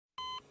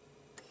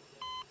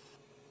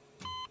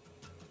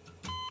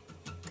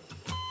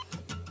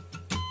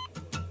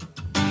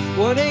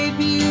What a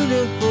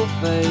beautiful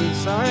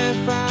face I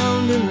have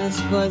found in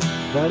this place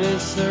that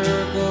is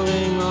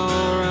circling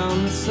all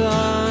around the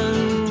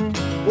sun.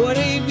 What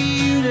a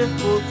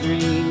beautiful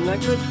dream that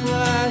could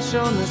flash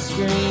on the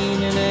screen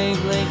in a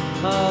blink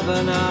of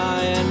an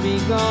eye and be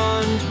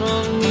gone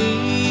from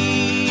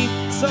me.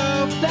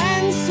 Soft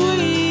and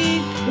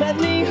sweet, let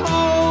me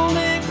hold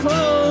it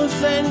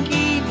close and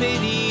keep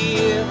it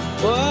here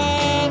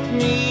with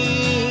me.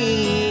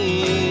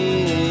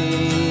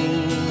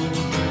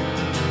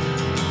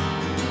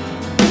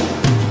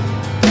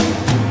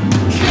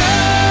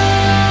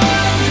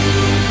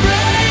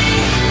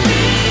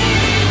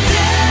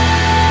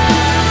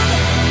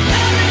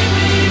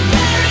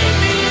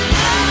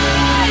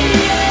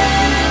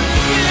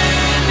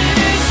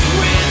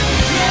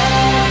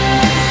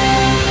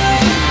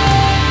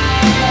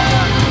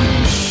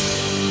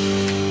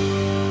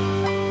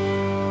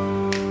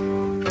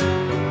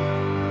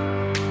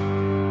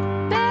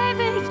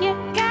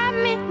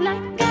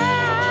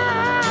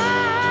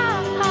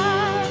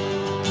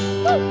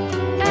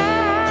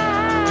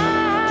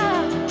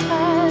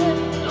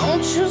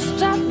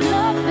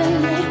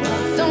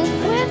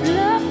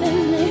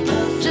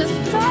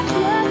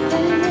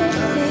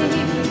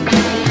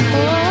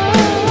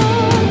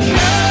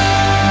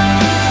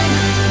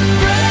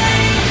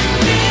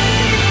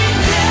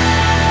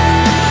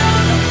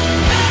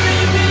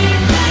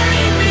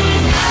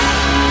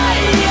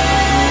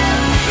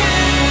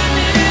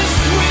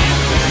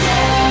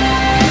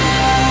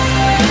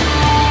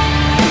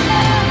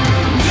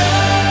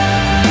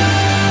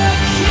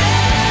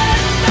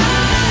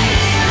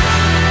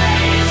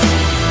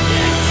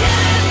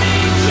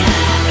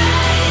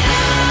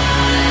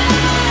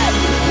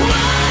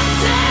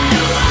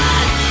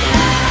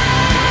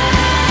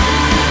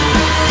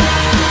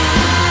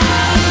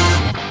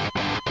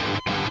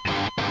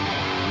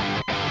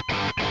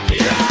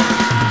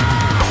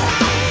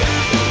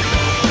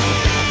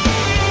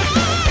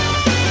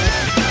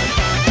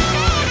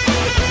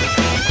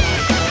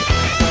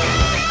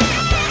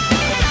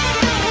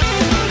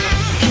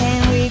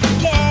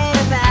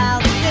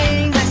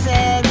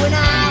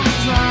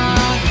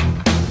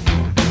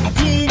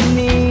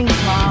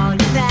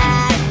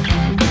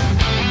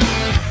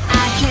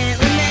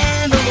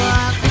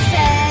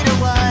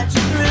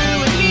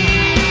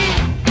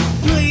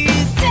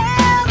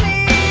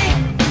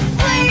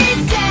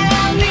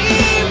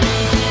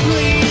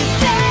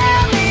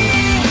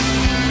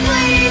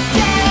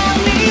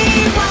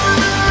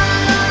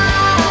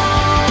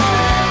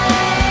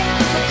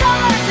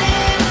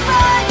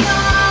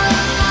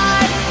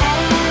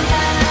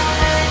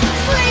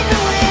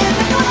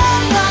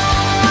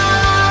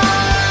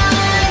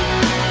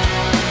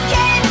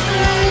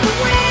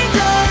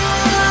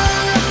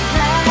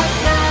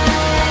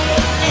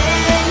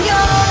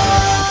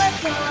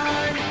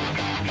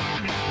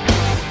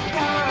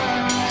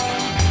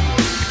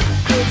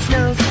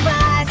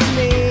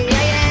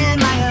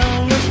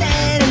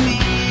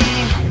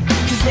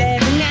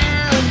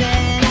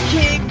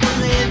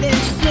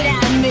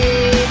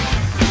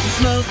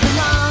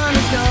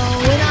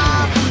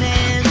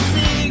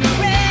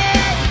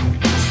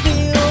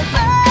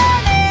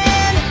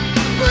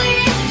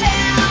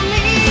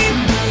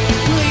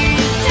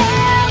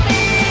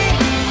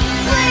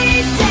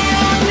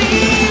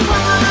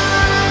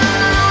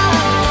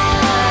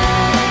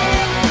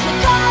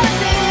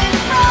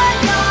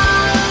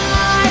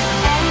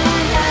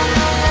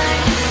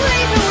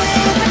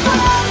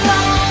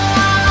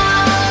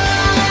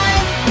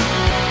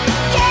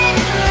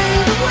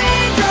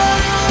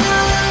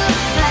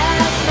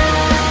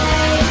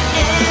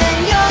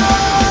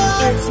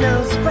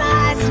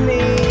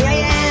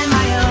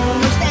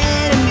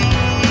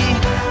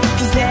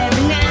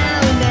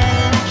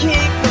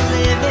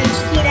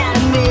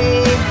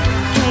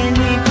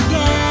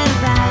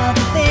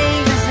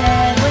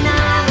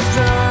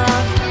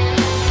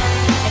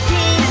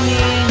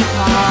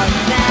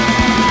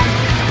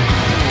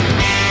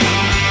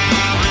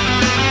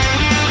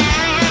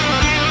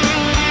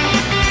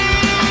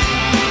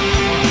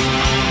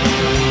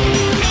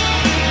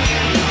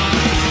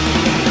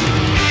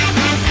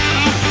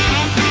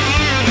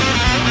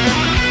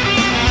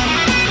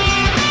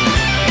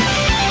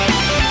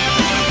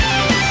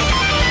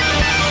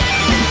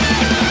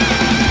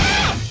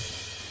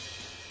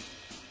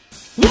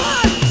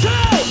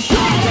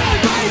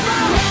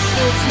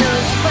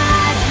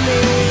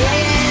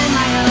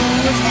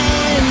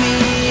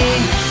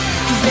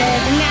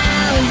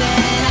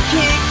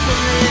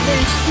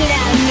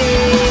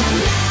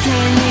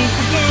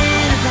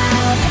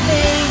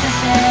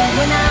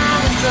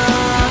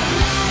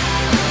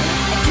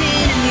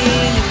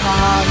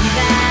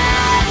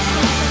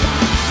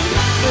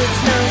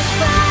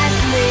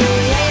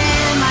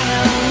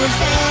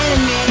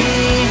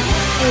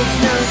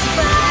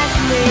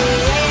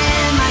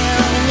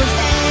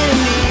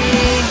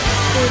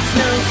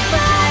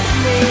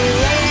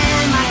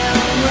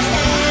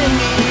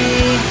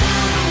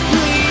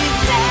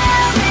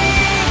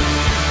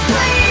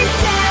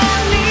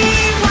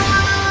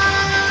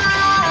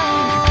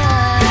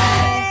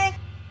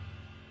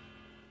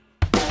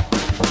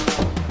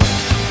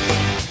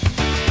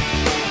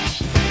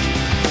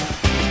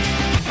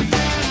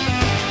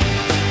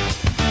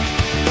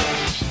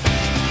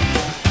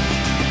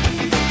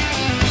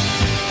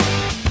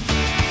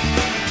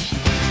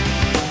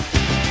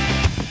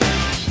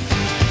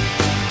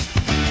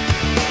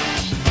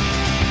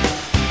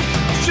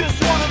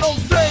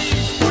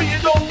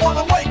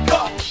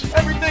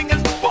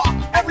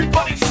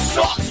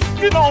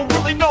 You don't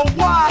really know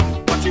why,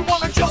 but you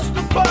wanna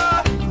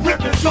justify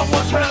ripping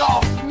someone's head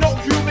off. No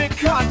human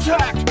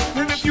contact,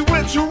 and if you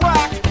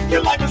interact,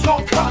 your life is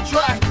on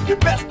contract. Your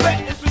best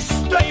bet is to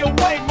stay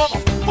away,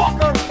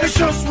 motherfucker. It's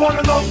just one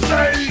of those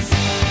days.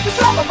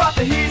 It's all about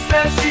the he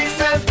says, she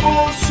says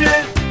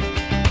bullshit.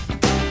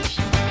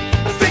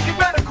 I think you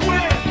better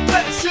quit,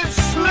 let the shit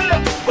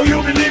slip, or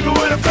you'll be leaving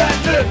with a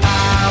bad dip. I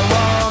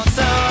want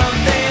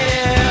something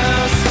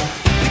else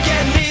to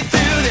get me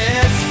through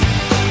this.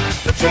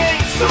 The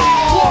chainsaw.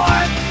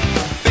 What?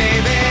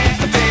 Baby,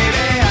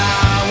 baby, I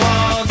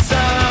want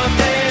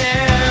something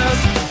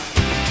else.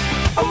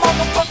 A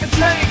motherfucking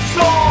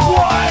chainsaw.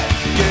 What?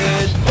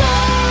 Goodbye.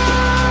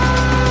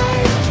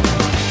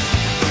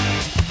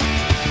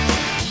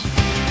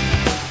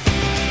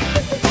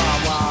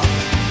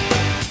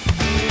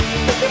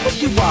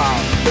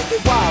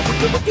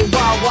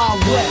 Wild,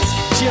 wild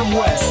west, Jim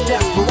West,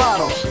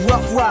 desperado,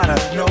 rough rider.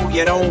 No,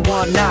 you don't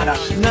want nada,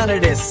 none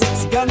of this.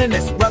 Six gunning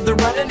this, brother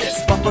running this.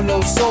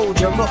 Buffalo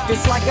soldier, look,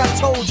 it's like I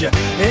told you.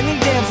 Any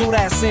damsel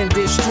that's in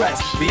distress,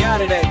 be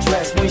out of that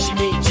dress when she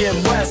meet Jim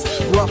West.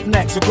 Rough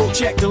neck, so go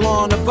check the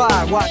law on the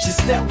vibe. Watch your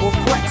step, will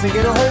flex and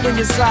get a hole in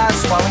your side.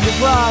 Swallow your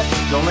pride,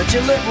 don't let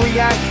your lip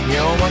react. You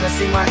don't wanna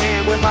see my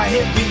hand where my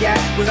hip be at.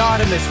 With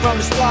Artemis from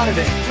the start of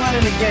it,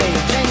 running the game.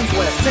 James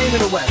West, Tame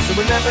of the West, so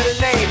remember the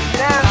name.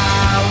 Now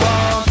I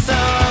want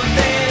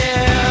something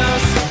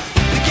else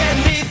to get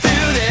me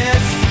through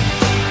this.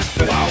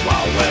 Wild,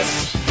 wild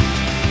west.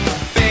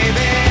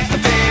 Baby,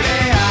 baby,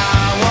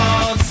 I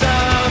want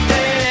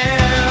something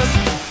else.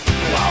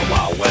 Wild,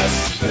 wild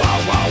west.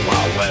 Wild, wild,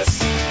 wild west.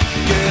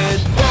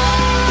 Goodbye.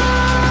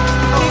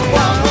 Wild,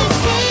 wild,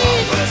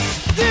 wild west.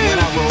 When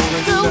I roll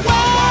into the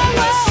wild, wild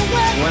west.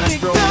 When I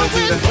stroll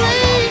into the wild,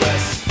 wild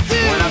west.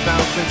 When I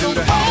bounce into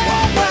the wild,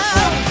 wild west.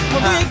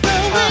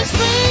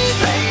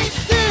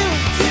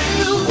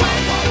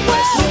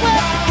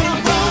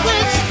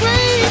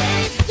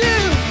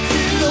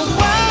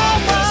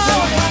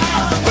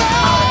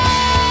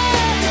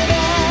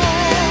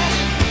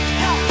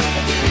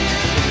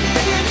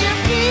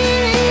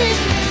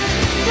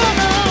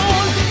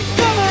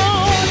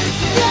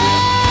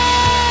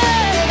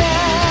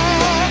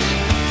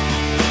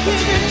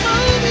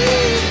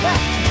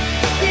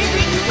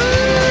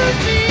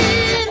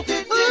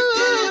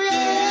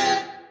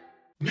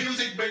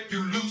 Music make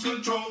you lose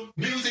control.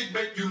 Music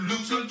make you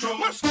lose control.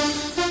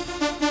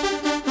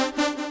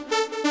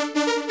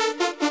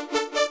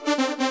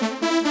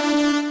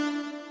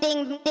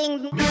 Ding,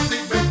 ding.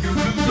 Music make you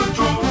lose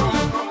control.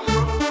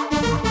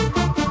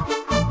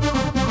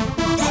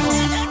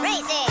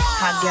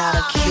 I got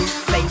a cute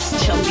face,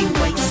 chubby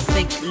waist,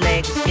 thick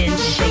legs, in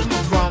shape,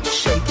 rump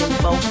shaking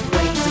both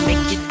ways,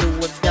 make you do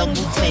a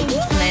double take.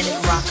 Planet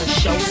rocker,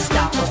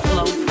 showstopper,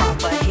 flow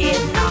proper, head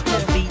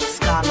knocker, beat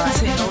scholar,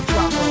 tail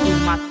dropper, do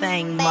my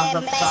thing,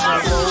 motherfucker.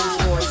 Rolls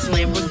Royce,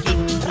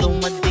 Lamborghini, Blue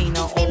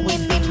Medina,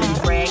 always beaming,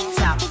 rag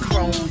top,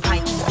 chrome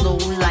pipes, blue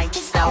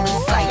lights out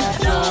of sight.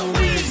 Long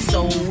weed,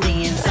 sold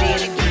in, say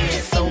it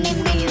again, sold in,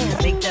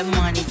 make that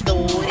money,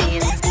 throw it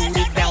in,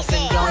 booty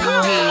bouncing, go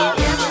ahead.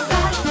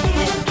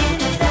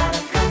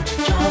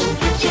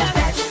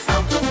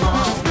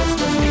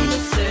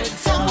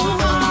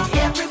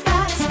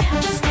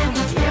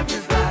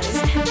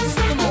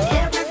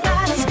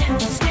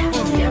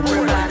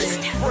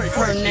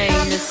 Her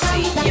name is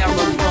Sierra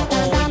for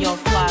all your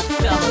fly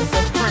fellas.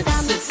 The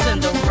Princess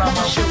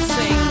Cinderella, she'll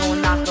sing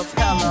on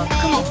acapella.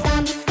 Come on.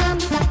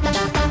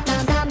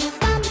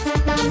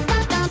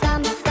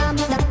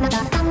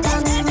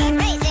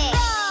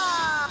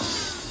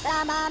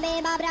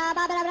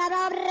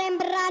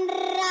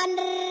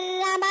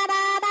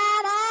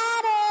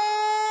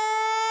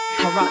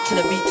 I rock to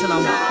the beat till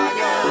I'm wired.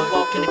 I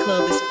walk in the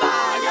club, it's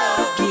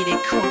fire. Get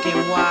it crunk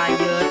and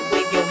wired.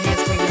 Wave your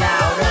hands, scream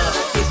louder.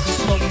 If you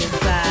smoking,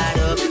 fired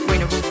up. Bring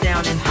the roof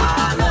down and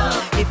holler.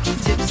 If you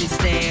tipsy,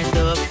 stand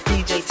up.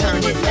 DJ,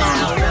 turn it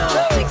louder.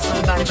 Take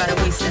somebody by the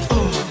waist and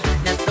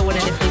now throw it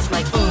in the face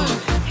like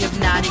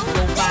hypnotic,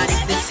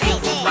 robotic. This here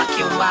will rock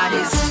your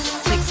bodies.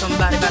 Take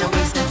somebody by the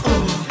waist and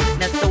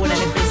now throw it in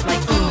the face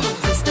like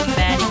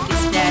systematic,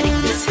 ecstatic.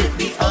 This hit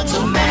be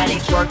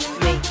automatic. Work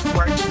me,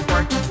 work,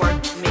 work, work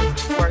me.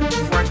 Work,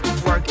 work,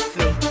 work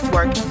me.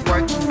 Work,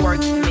 work, work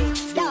me.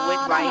 Do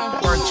it right.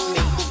 Work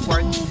me.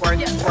 Work, work,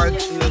 work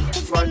me.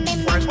 Work,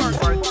 work,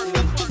 work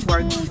me.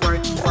 Work,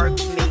 work, work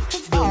me.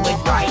 Do it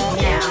right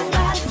now.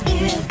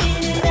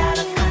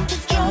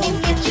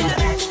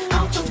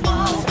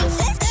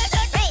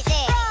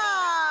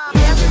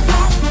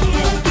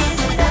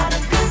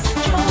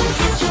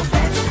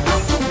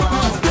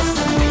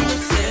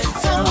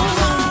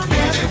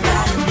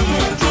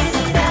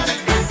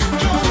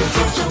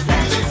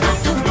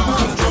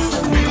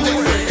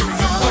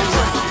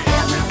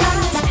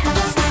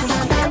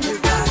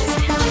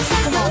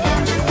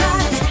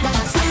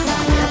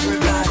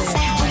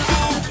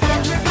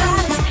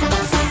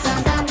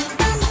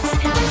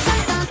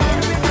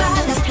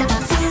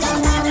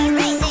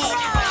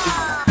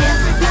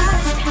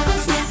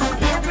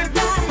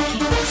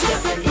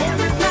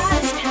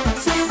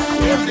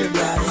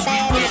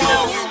 Everybody.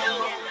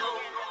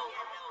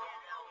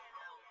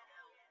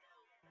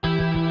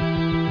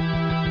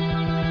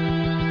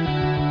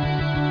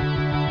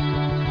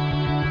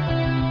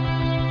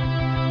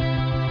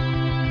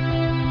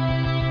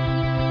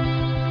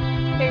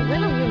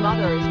 Riverview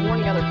mother is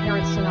warning other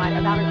parents tonight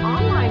about an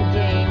online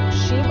game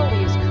she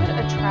believes could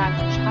attract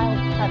child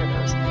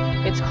predators.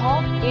 It's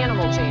called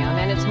Animal Jam,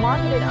 and it's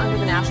marketed under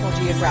the National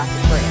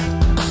Geographic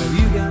brand. Have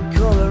you got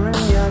color in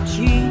your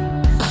cheeks?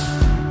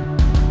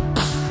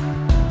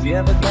 Do you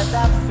ever get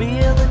that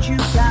feel that you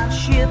can't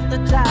shift, the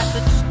type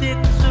that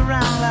sticks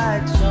around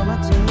like summer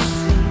to your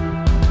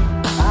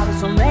teeth? Are there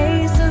some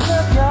aces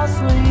up your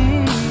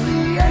sleeve?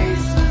 The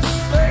ace of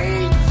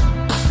spades,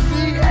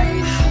 the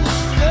ace of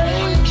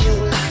spades. You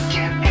like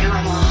an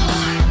animal.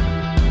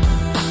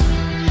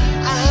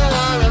 I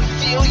wanna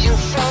feel you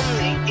from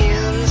the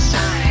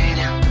inside.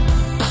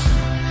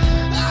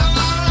 I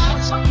wanna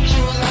fuck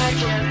you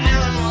like an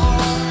animal.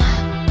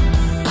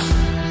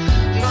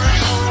 My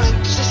whole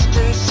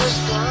existence is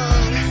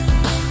gone.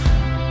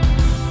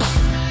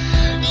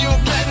 You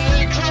get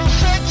me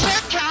closer to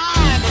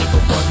God.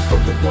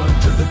 From the one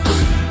to the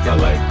three. I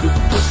like good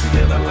pussy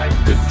and I like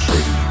good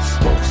trees.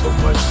 Smoke so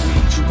much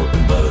weed you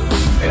wouldn't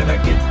believe. And I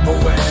get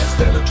more ass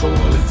than a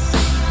toilet seat.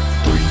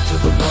 3 to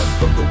the 1,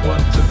 from the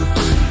 1 to the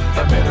 3.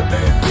 I met a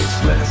bad bitch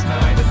last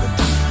night in the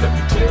deep. Let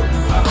me tell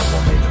you how I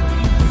made her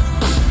leave with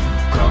me.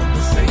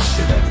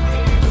 Conversation and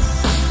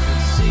Hennessy.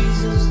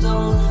 Seasons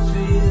don't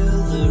feel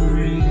the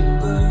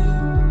rebirth,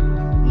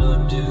 nor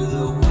do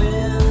the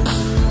wind,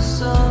 the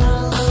sun,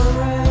 or the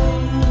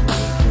rain.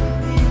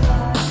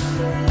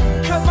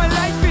 Cut my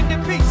life into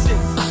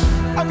pieces.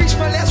 I reach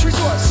my last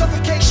resort,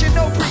 suffocation,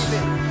 no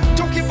breathing.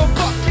 Don't give a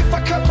fuck if I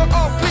cut my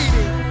arm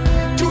bleeding.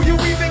 Do you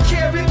even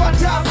care if I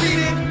die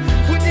bleeding?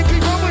 Would it be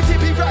wrong, would it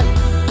be right?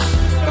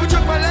 Who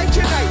took my life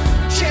tonight?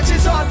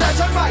 Chances are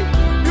that I might.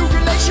 New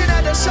relation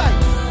out of sight,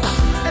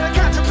 and I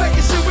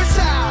contemplating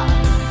suicide.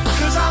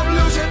 Cause I'm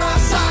losing my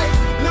sight,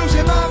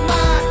 losing my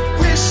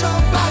mind. Wish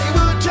somebody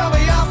would tell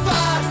me I'm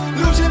fine.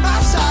 Losing my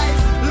sight,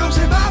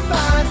 losing my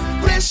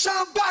mind. Wish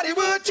somebody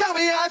would tell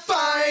me I'm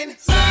fine.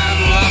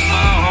 Saddle up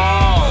my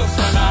horse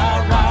and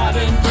I'll ride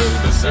into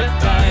the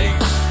city.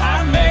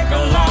 I make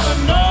a lot of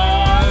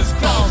noise,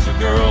 cause the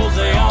girls,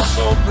 they all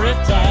so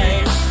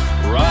pretty.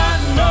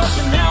 Riding up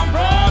and down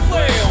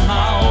Broadway on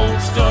my old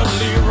stud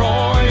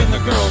Leroy, and the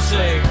girls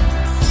say,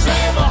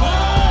 save a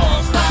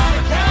horse, ride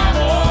a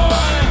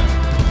cowboy.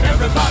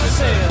 Everybody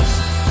says,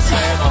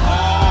 save a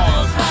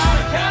horse, ride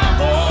a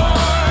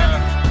cowboy.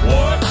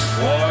 What?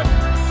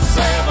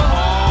 Save a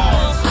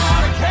horse,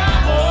 ride a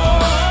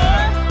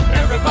cowboy.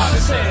 Everybody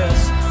says,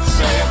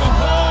 save a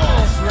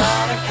horse,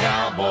 ride a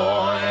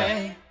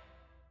cowboy.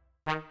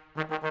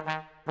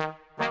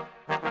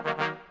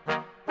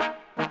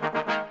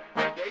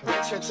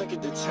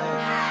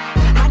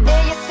 How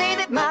dare you say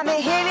that my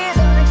behavior's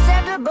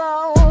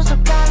unacceptable?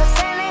 Some kind of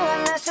sailing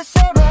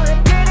unnecessarily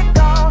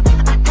critical.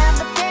 I have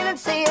the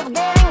tendency of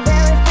getting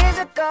very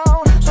physical.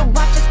 So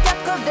watch your step,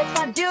 cause if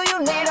I do, you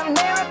need a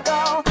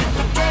miracle.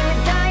 You dream me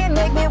dying,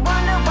 make me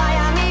wonder why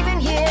I'm even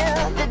here.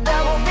 The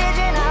double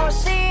vision I was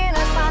seeing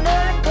is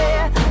finally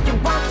clear. You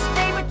want to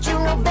stay, but you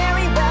know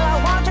very well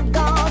I want you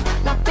gone.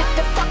 Not fit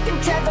to fucking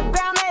tread the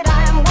ground that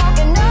I am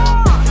walking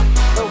on.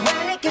 But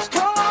when it gets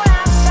cold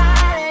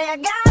outside and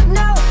you got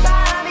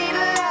nobody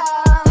to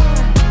love,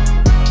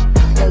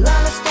 you'll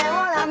understand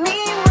what I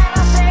mean when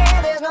I say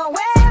there's no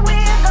way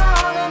we're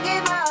gonna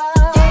give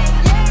up.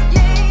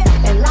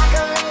 And like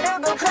a little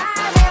girl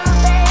cries in the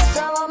face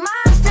of a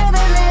monster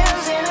that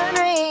lives in her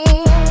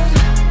dreams.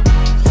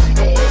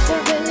 Is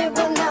there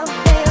anyone out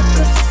there?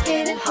 'Cause it's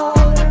getting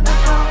harder and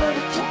harder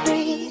to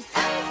breathe.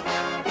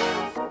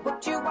 What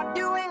you are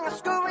doing is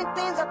screwing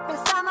things up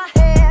inside my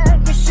head.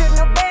 You should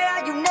know better,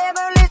 you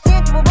never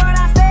listen to a word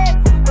I said.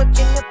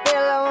 Clutching your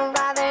pillow and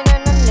writhing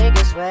in the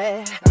niggas'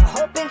 way.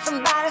 Hoping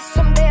somebody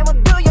someday will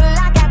do you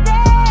like I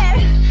did.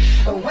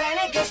 But when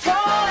it gets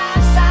cold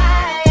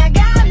outside, you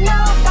got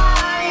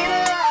nobody to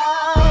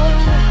love.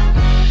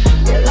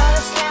 You'll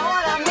understand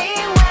what I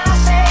mean when I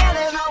say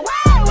there's no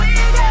way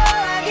we're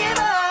gonna give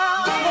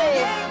up.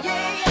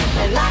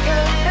 And like a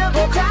little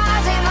girl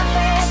cries in the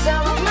face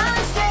of a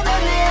monster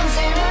that lives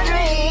in her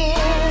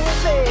dreams.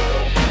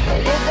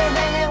 And is there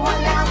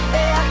anyone out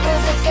there?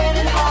 'Cause it's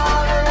getting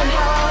harder and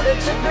harder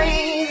to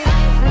breathe.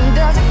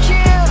 Does it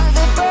kill? Does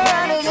it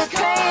burn? Is it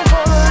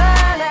painful to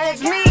learn that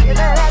it's me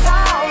that has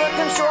all the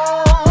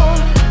control?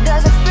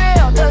 Does it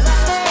feel? Does it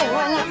sting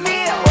when you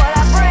feel what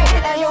I bring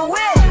and you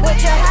win what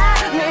you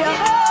have me to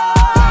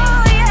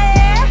hold?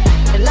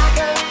 Yeah. And like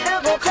a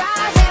little girl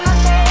cries in the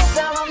face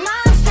of a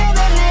monster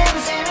that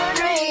lives in her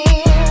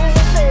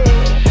dreams.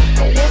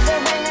 And is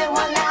there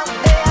anyone out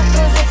there?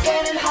 'Cause it's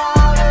getting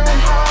harder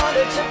and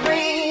harder to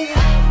breathe.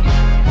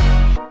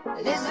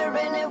 And is there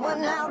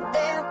anyone out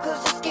there?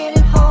 'Cause it's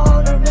getting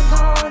harder and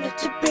harder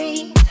to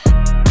breathe.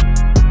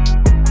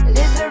 And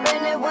is there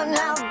anyone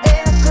out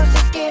there? 'Cause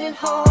it's getting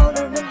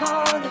harder and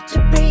harder to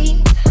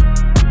breathe.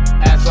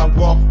 As I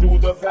walk through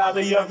the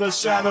valley of the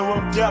shadow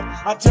of death,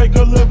 I take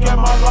a look at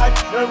my life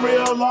and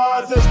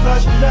realize there's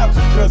nothing left.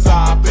 'Cause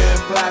I've been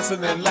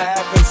blasting and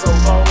laughing so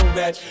long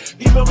that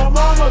even my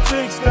mama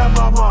thinks that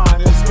my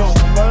mind is gone.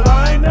 But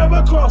I ain't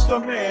never crossed a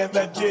man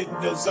that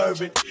didn't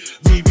deserve it.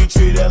 Me be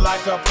treated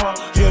like a punk,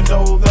 you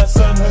know that's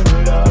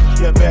unheard of.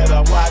 You better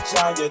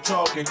you're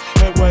talking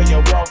and where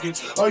you're walking,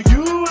 or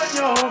you and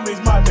your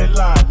homies might be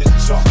lying to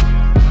chalk.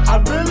 I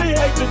really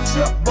hate the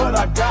trip, but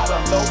I gotta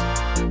know.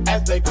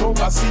 As they cope,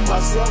 I see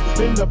myself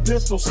in the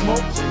pistol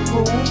smoke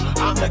room.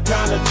 I'm the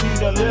kind of G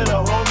the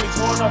little homies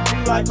wanna be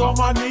like, on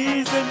my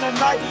knees in the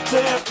night,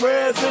 saying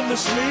prayers in the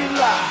street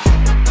light.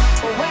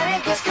 When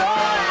it gets cold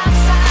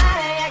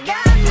outside, I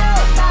got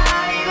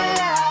nobody to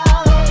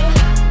love.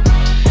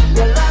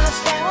 You'll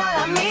understand what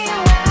I mean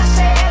when I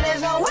say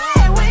there's no way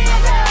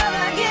we'll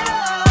ever get on.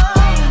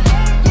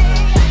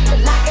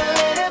 Like a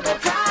little bit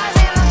cries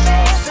in the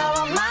face of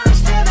a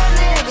monster that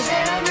lives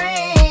in a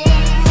dream.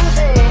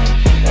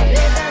 And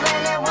is there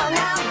anyone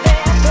out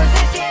there? 'Cause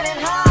it's getting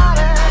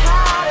harder and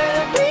harder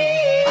to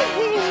breathe.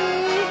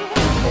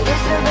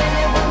 Is there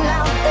anyone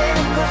out there?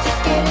 'Cause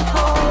it's getting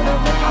harder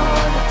and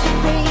harder to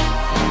breathe.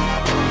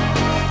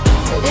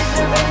 Is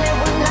there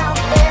anyone out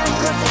there?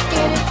 'Cause it's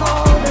getting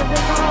harder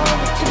and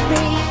harder to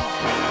breathe.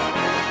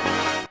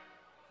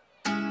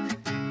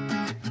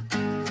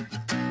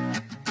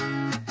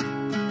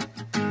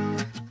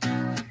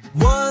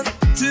 1,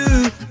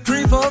 2,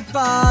 3, 4,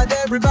 5.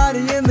 Everybody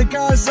in the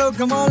car, so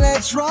come on,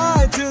 let's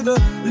ride to the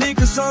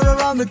liquor store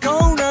around the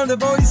corner. The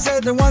boy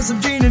said they want some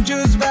gin and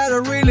juice, but I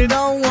really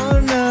don't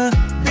wanna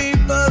be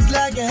buzzed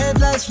like I had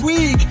last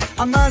week.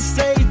 I must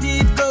stay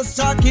deep, cause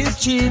talk is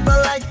cheap.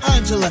 But like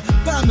Angela,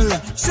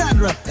 Pamela,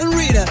 Sandra, and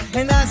Rita,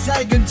 and as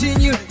I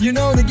continue, you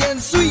know they get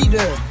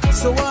sweeter.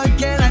 So what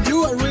can I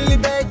do? I really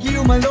beg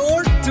you, my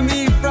lord. To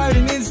me,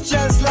 Friday is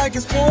just like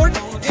a sport.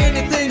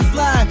 Anything's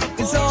fly,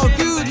 it's all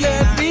good.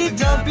 Let me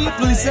dump it,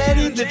 please set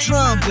in the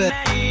trumpet.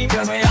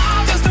 Cause we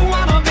all just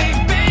wanna be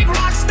big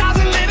rock stars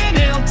and live in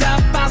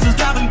hilltop houses,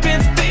 driving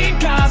 15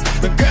 cars.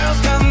 The girls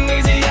come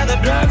easy and the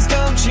drugs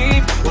come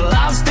cheap. Well,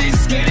 I'll stay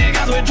skinny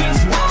cause we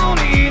just won't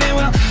eat. And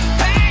we'll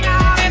hang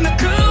out in the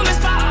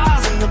coolest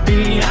bars in the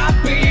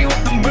VIP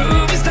with the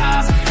movie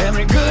stars.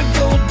 Every good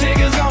gold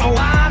digger's gonna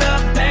wind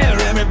up there.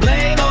 Every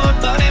playboy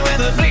bunny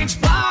with a bleached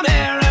blonde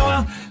hair. And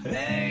well,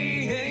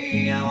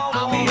 hey, I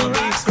wanna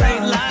be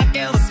straight like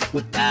Elvis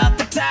without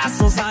the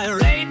tassels. Hire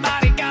 8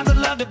 bodyguards that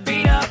love to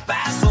beat up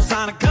assholes.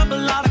 Sign a couple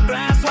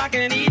autographs so I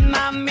can eat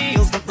my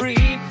meals for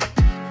free.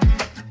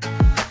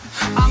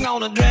 I'm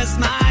gonna dress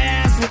my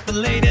ass with the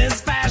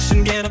latest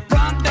fashion, get a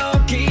front door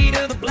key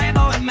to the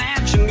Playboy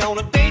mansion.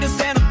 Gonna date a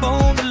Santa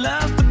phone that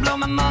loves to blow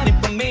my money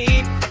for me.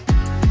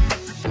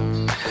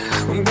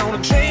 I'm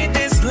gonna trade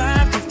this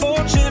life for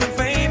fortune and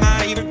fame.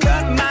 I'd even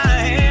cut my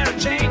hair and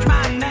change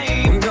my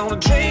name. I'm gonna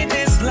trade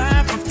this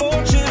life for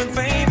fortune and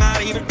fame.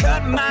 I'd even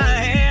cut my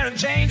hair and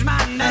change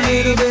my name. A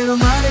little bit of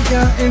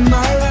Monica in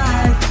my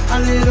life, a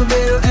little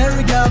bit of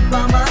Erica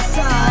by my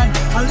side,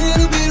 a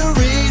little bit of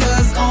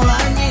Rita's all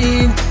I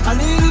need, a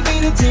little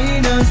bit of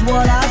Tina's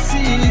what I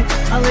see,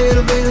 a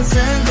little bit of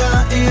Sandra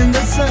in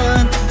the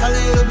sun, a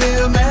little bit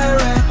of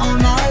Mary on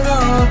my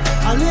love,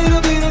 a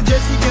little bit of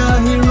Jessica,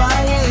 here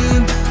I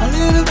am, a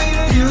little bit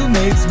of you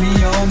makes me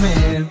your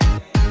man.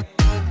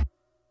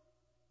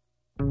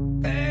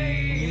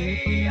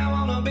 Hey, I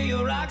wanna be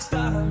a rock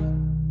star.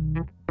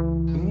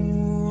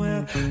 Ooh,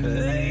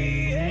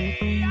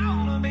 hey, I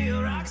wanna be a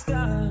rock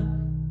star.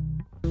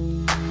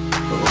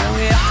 Well,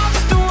 we all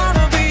just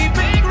wanna be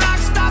big rock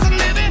stars and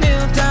live in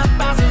hilltop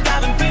houses,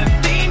 driving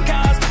 15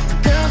 cars. The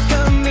girls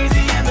come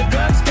easy and the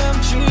drugs come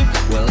cheap.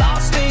 We'll all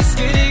stay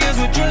skinny cause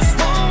we just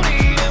won't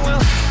eat. And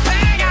we'll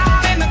hang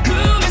out in the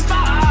coolest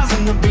bars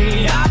in the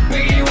VIP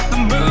with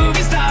the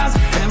movie stars.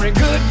 Every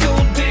good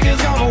gold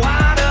digger's gonna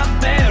wind up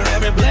there.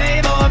 Every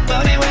playboy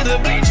bunny with a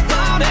bleached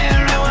blonde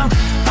hair. And we'll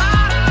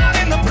find out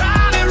in the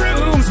private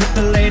rooms with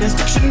the latest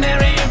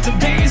dictionary of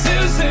today's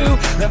zoo.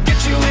 They'll get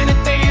you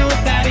anything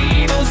with that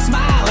evil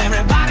smile.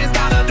 Everybody's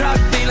got a drug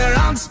dealer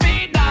on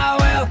speed dial.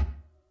 Well,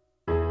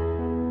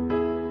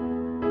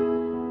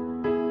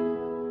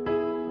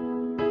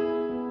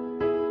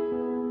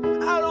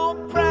 I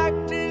don't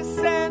practice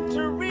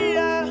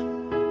Santeria.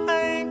 I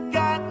ain't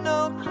got no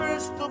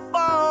crystal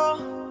ball.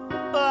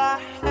 I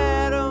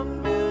had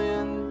 $1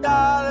 million,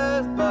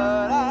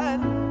 but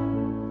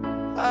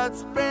I'd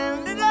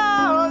spend it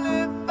all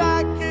if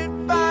I could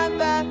find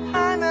that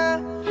Hannah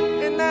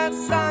in that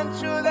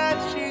Sancho that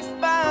she's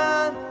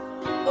found.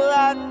 Well,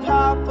 I'd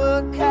pop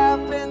a cap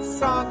in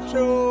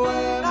Sancho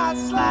and I'd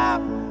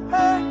slap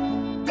her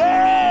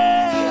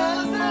dead.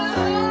 'Cause the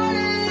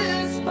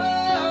hardest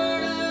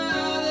part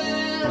of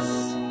this,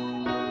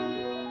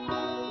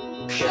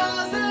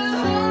 'cause the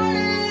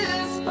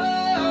hardest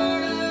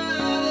part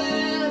of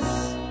this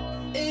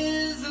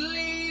is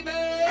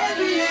leaving.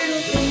 Every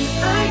little thing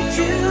I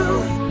do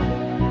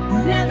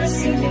never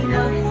seems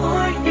enough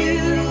for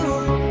you.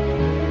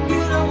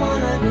 You don't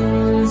wanna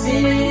lose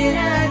it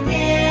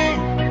again.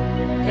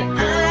 And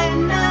I'm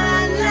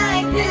not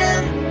like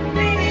them.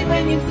 Maybe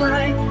when you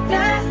find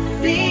that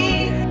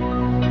thing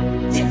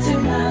to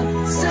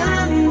love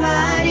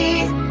somebody,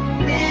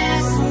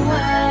 guess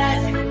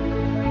what?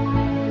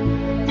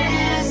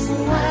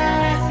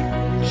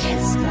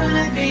 It's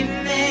gonna be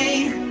me.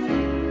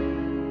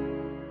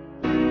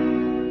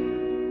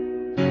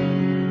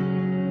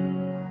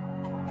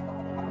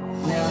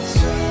 Now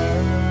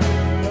turn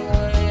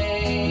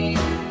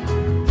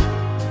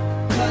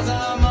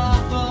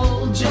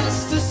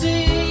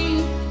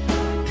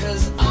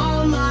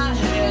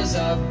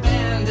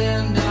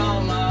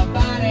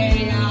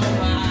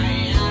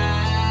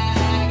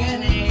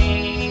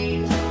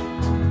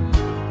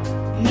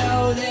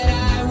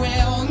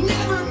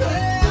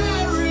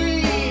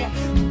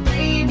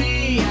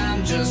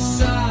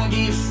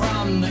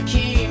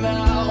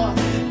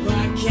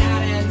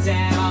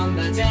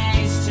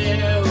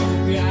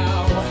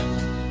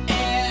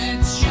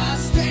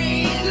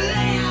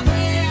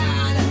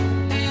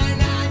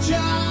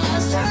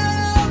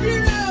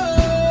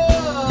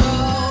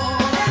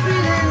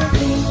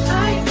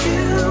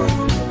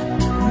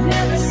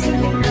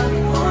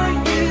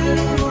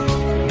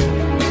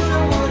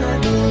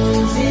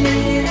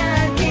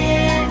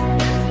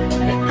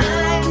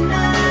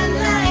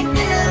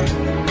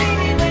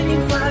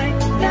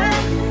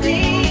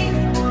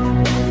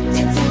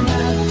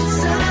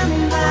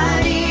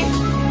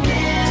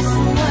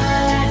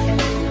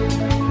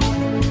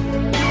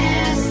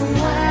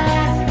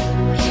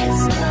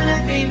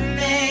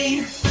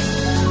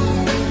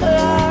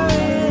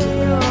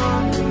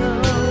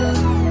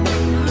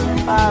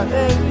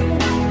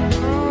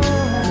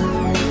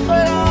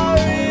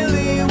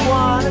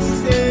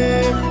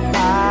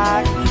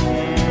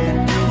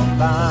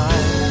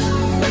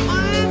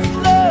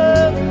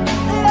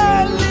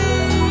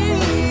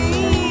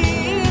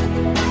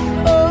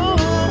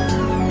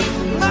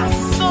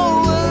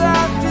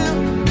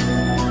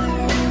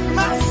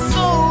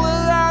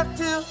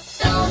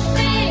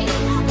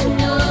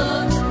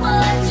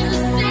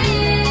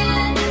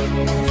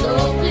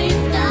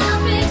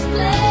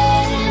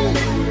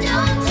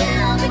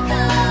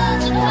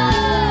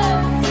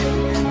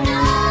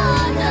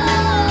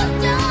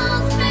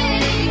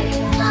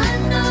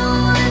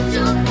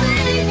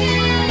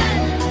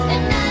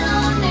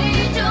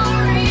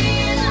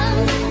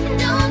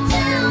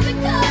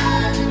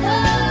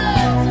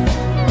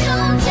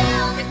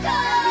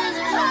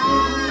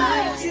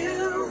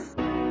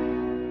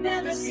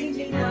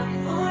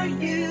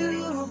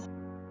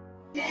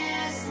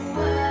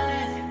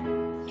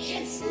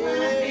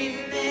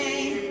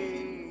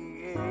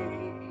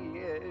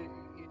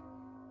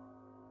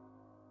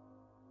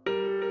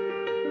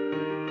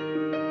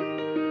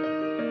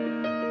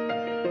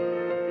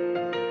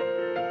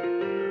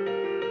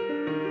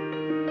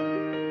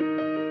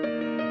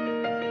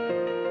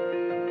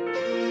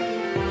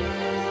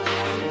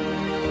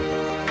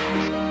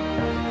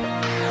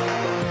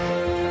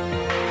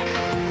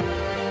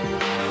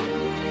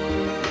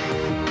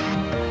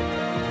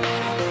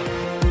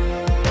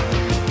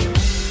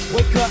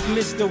up,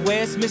 Mr.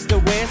 West,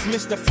 Mr. West,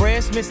 Mr.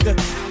 Fresh, Mr.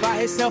 By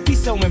himself,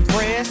 he's so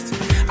impressed.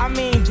 I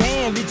mean,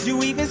 damn, did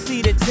you even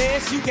see the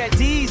test? You got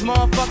D's,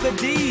 motherfucker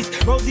D's.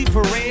 Rosie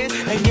Perez,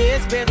 and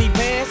yes, barely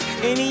passed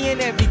any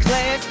and every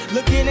class.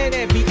 Looking at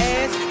every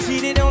ass,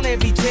 cheated on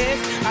every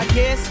test. I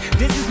guess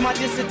this is my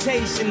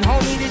dissertation.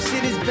 Homie, this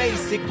shit is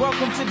basic.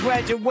 Welcome to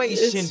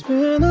graduation. It's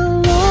been a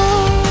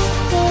long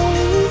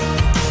day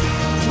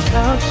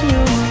without you,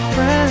 my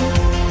friend.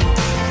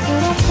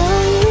 And I'll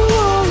tell you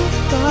all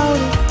about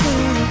it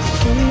when I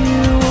see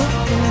you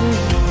again.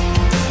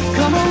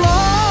 Come a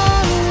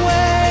long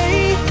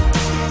way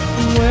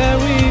from where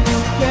we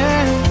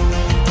began.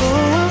 Oh,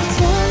 I'll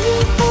tell you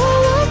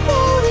all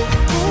about it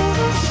when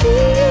I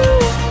see you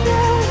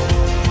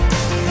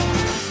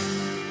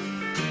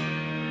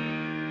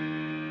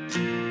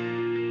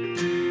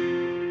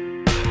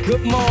again.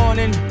 Good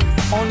morning.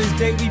 On this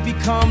day we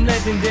become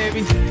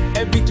legendary.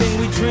 Everything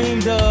we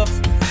dreamed of.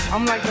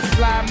 I'm like the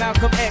fly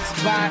Malcolm X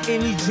by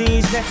any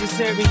genes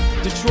necessary.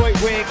 Detroit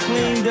where it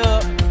cleaned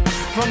up.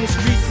 From the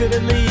streets to the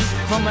league,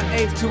 from an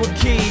eighth to a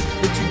key.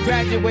 But you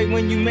graduate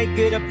when you make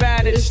it up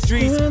out of the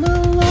streets. It's been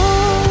a long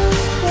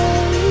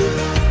day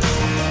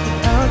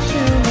without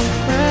you, my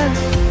friend.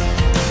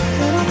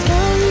 And I'll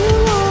tell you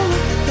all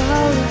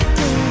about it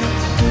when I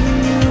see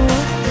you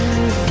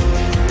again.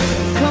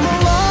 Come a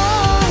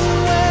long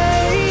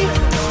way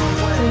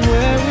from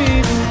where we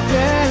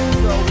began.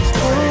 Oh,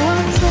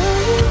 I'll tell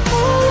you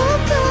all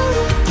about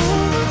it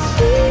when I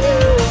see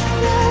you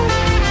again.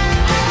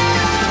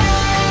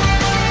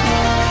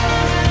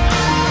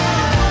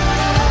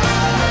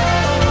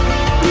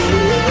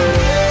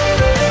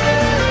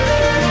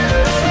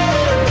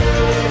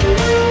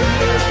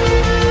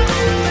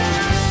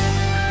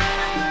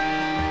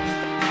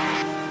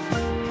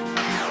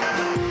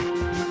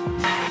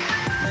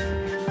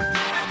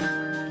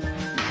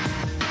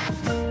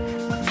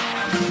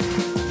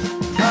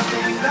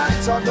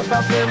 Talk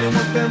about family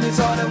when family's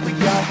all that we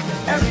got.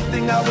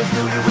 Everything I was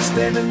doing, you were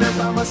standing there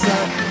by my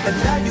side. And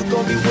now you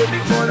gon' be with me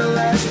for the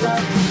last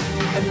ride.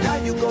 And now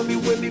you gon' be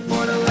with me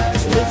for the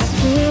last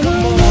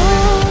ride.